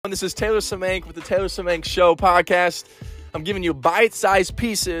This is Taylor Semenk with the Taylor Semenk Show podcast. I'm giving you bite-sized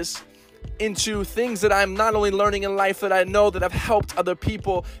pieces into things that I'm not only learning in life, that I know that have helped other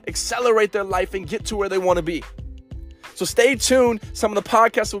people accelerate their life and get to where they want to be. So stay tuned. Some of the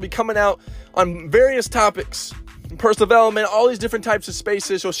podcasts will be coming out on various topics, personal development, all these different types of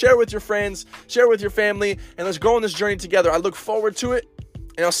spaces. So share with your friends, share with your family, and let's go on this journey together. I look forward to it,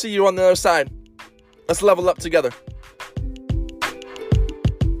 and I'll see you on the other side. Let's level up together.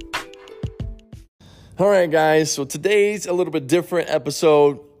 All right, guys. So today's a little bit different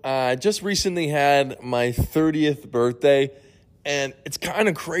episode. I just recently had my 30th birthday, and it's kind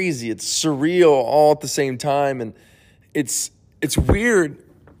of crazy. It's surreal all at the same time, and it's weird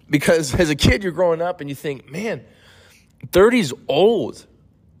because as a kid, you're growing up and you think, man, 30's old,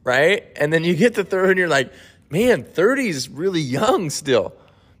 right? And then you get to 30 and you're like, man, 30's really young still.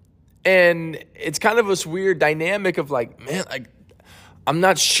 And it's kind of this weird dynamic of like, man, like I'm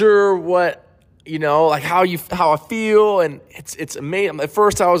not sure what, like how I feel. And it's amazing. At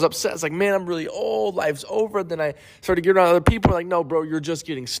first I was upset. It's like, man, I'm really old. Life's over. Then I started getting around other people like, no, bro, you're just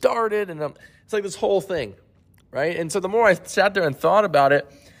getting started. And it's like this whole thing. Right. And so the more I sat there and thought about it,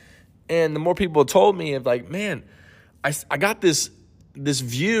 and the more people told me of like, man, I got this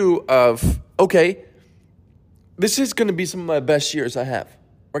view of, okay, this is going to be some of my best years I have.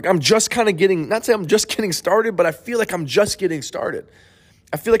 Like I'm just kind of not saying I'm just getting started, but I feel like I'm just getting started.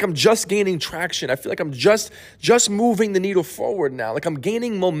 I feel like I'm just gaining traction. I feel like I'm just moving the needle forward now. Like I'm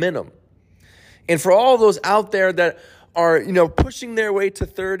gaining momentum. And for all those out there that are, pushing their way to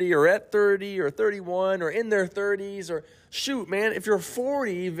 30 or at 30 or 31 or in their 30s or shoot, man, if you're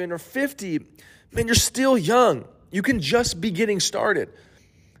 40 even or 50, man, you're still young. You can just be getting started.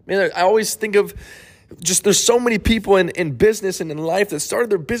 Man, I always think of there's so many people in business and in life that started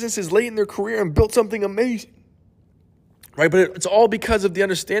their businesses late in their career and built something amazing. Right? But it's all because of the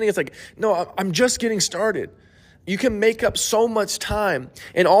understanding. It's like, no, I'm just getting started. You can make up so much time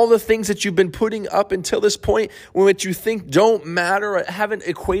and all the things that you've been putting up until this point, which you think don't matter or haven't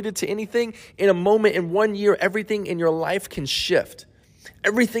equated to anything. In a moment, in 1 year, everything in your life can shift.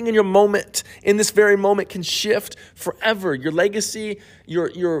 Everything in your moment, in this very moment, can shift forever. Your legacy,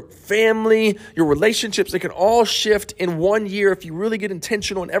 your family, your relationships, they can all shift in 1 year if you really get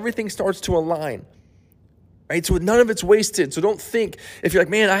intentional and everything starts to align. Right? So none of it's wasted. So don't think, if you're like,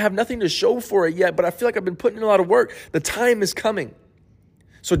 man, I have nothing to show for it yet, but I feel like I've been putting in a lot of work. The time is coming.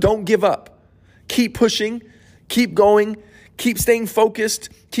 So don't give up. Keep pushing. Keep going. Keep staying focused.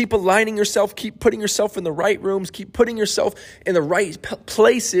 Keep aligning yourself. Keep putting yourself in the right rooms. Keep putting yourself in the right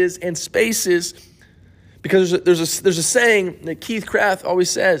places and spaces. Because there's a saying that Keith Craft always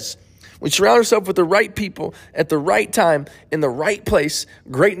says, when you surround yourself with the right people at the right time in the right place,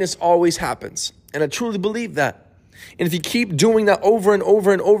 greatness always happens. And I truly believe that. And if you keep doing that over and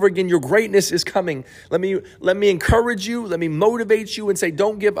over and over again, your greatness is coming. Let me encourage you. Let me motivate you and say,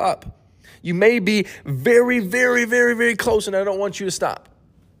 don't give up. You may be very, very, very, very close, and I don't want you to stop.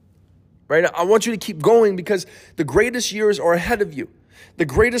 Right? I want you to keep going because the greatest years are ahead of you. The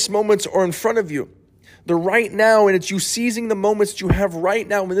greatest moments are in front of you. The right now, and it's you seizing the moments that you have right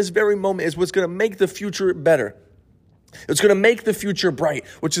now in this very moment is what's going to make the future better. It's going to make the future bright,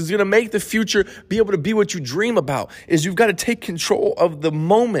 which is going to make the future be able to be what you dream about, is you've got to take control of the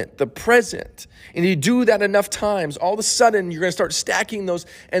moment, the present. And you do that enough times, all of a sudden you're going to start stacking those.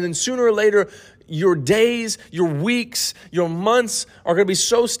 And then sooner or later, your days, your weeks, your months are going to be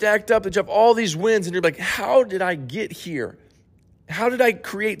so stacked up that you have all these wins. And you're like, how did I get here? How did I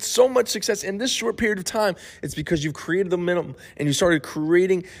create so much success in this short period of time? It's because you've created the minimum and you started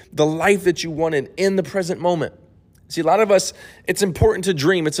creating the life that you wanted in the present moment. See, a lot of us, it's important to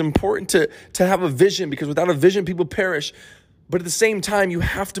dream. It's important to have a vision because without a vision, people perish. But at the same time, you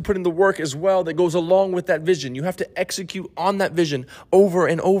have to put in the work as well that goes along with that vision. You have to execute on that vision over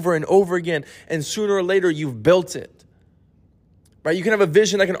and over and over again. And sooner or later, you've built it. Right? You can have a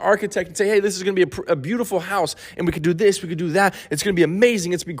vision like an architect and say, hey, this is going to be a beautiful house. And we could do this, we could do that. It's going to be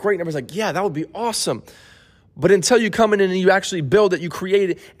amazing. It's going to be great. And everyone's like, yeah, that would be awesome. But until you come in and you actually build it, you create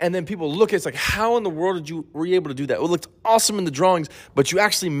it, and then people look at it, it's like, how in the world were you able to do that? It looked awesome in the drawings, but you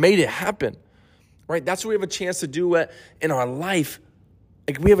actually made it happen, right? That's what we have a chance to do in our life.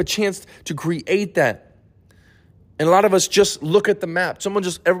 Like we have a chance to create that. And a lot of us just look at the map. Everybody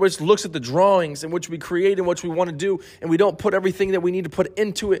just looks at the drawings in which we create and what we want to do, and we don't put everything that we need to put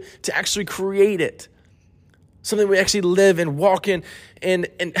into it to actually create it. Something we actually live and walk in. And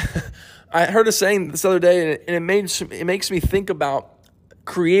I heard a saying this other day, and it makes me think about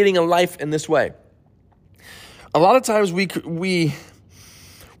creating a life in this way. A lot of times we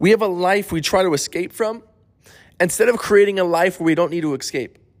have a life we try to escape from instead of creating a life where we don't need to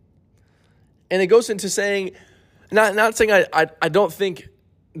escape. And it goes into saying, not saying I don't think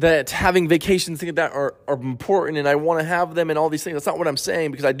that having vacations, things like that are important and I want to have them and all these things. That's not what I'm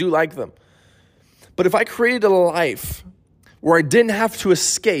saying, because I do like them. But if I created a life where I didn't have to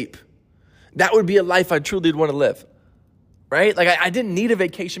escape, that would be a life I truly would want to live, right? Like I didn't need a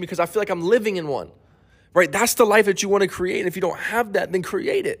vacation because I feel like I'm living in one, right? That's the life that you want to create. And if you don't have that, then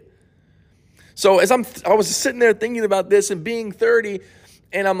create it. So as I was sitting there thinking about this and being 30,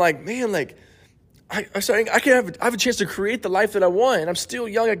 and I'm like, man, like I have a chance to create the life that I want, and I'm still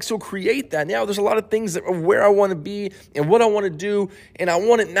young. I can still create that. Now there's a lot of things of where I want to be and what I want to do, and I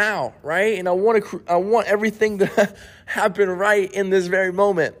want it now, right? And I want everything to happen right in this very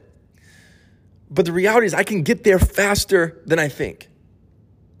moment. But the reality is I can get there faster than I think,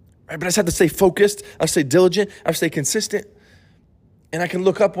 right? But I just have to stay focused. I stay diligent. I stay consistent. And I can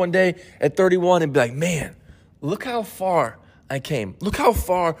look up one day at 31 and be like, man, look how far I came. Look how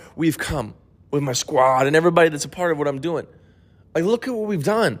far we've come with my squad and everybody that's a part of what I'm doing. Like, look at what we've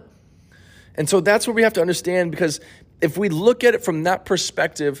done. And so that's what we have to understand, because if we look at it from that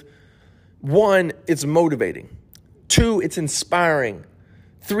perspective, 1, it's motivating. 2, it's inspiring.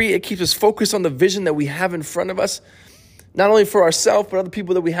 3, it keeps us focused on the vision that we have in front of us, not only for ourselves, but other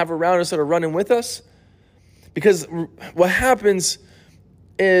people that we have around us that are running with us. Because what happens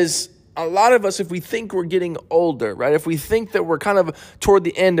is a lot of us, if we think we're getting older, right? If we think that we're kind of toward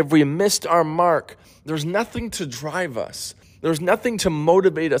the end, if we missed our mark, there's nothing to drive us. There's nothing to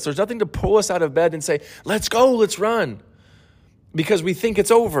motivate us. There's nothing to pull us out of bed and say, let's go, let's run, because we think it's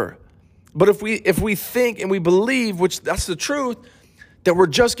over. But if we think and we believe, which that's the truth, that we're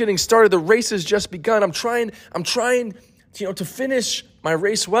just getting started, the race has just begun. I'm trying, to finish my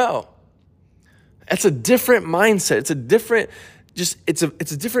race well. That's a different mindset. It's a different, it's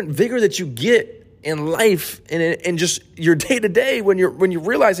a different vigor that you get in life and just your day to day when you're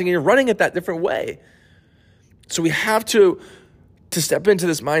realizing and you're running it that different way. So we have to step into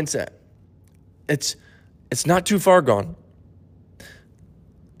this mindset. It's not too far gone.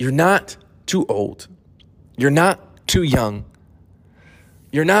 You're not too old. You're not too young.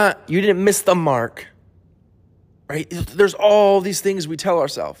 You didn't miss the mark, right? There's all these things we tell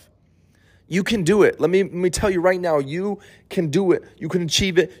ourselves. You can do it. Let me tell you right now, you can do it. You can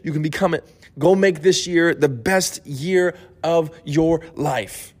achieve it. You can become it. Go make this year the best year of your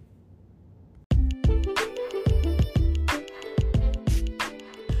life.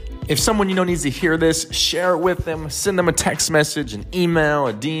 If someone you know needs to hear this, share it with them. Send them a text message, an email,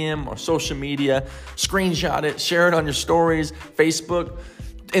 a DM, or social media. Screenshot it. Share it on your stories, Facebook,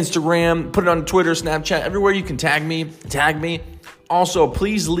 Instagram. Put it on Twitter, Snapchat. Everywhere you can tag me. Also,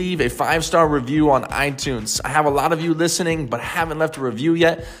 please leave a 5-star review on iTunes. I have a lot of you listening, but haven't left a review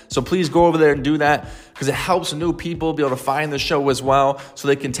yet. So please go over there and do that, because it helps new people be able to find the show as well, so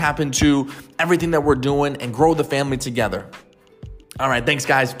they can tap into everything that we're doing and grow the family together. All right, thanks,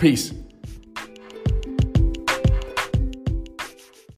 guys. Peace.